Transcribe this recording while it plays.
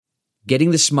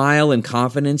Getting the smile and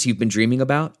confidence you've been dreaming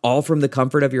about, all from the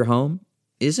comfort of your home,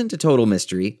 isn't a total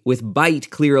mystery with Byte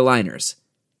clear aligners.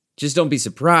 Just don't be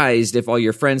surprised if all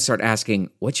your friends start asking,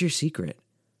 "What's your secret?"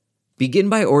 Begin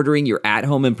by ordering your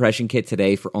at-home impression kit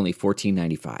today for only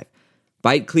 $14.95.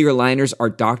 Byte clear aligners are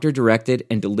doctor-directed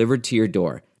and delivered to your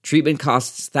door. Treatment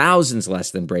costs thousands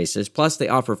less than braces, plus they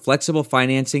offer flexible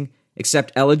financing,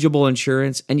 accept eligible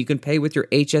insurance, and you can pay with your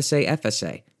HSA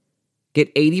FSA. Get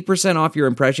 80% off your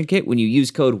impression kit when you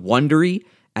use code WONDERY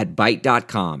at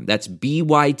Byte.com. That's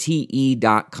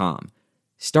BYTE.com.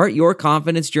 Start your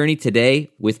confidence journey today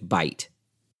with Byte.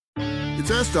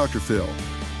 It's Ask Dr. Phil.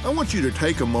 I want you to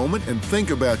take a moment and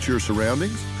think about your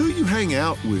surroundings. Who you hang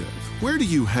out with? Where do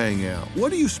you hang out?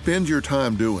 What do you spend your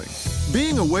time doing?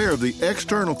 Being aware of the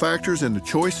external factors and the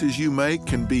choices you make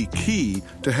can be key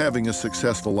to having a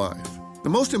successful life. The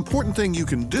most important thing you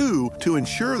can do to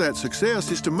ensure that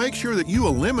success is to make sure that you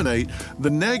eliminate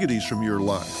the negatives from your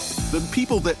life. The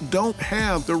people that don't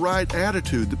have the right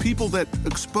attitude, the people that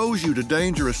expose you to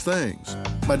dangerous things.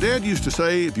 My dad used to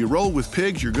say, if you roll with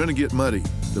pigs, you're going to get muddy.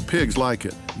 The pigs like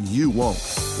it. You won't.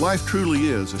 Life truly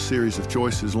is a series of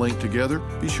choices linked together.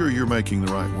 Be sure you're making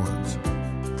the right ones.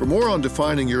 For more on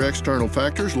defining your external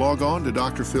factors, log on to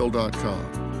drphil.com.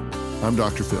 I'm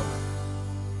Dr. Phil.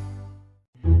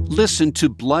 Listen to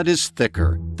Blood is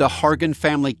Thicker, The Hargan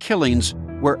Family Killings,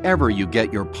 wherever you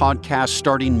get your podcast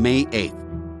starting May 8th.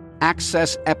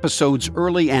 Access episodes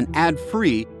early and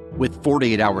ad-free with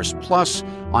 48 Hours Plus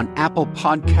on Apple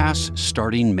Podcasts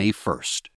starting May 1st.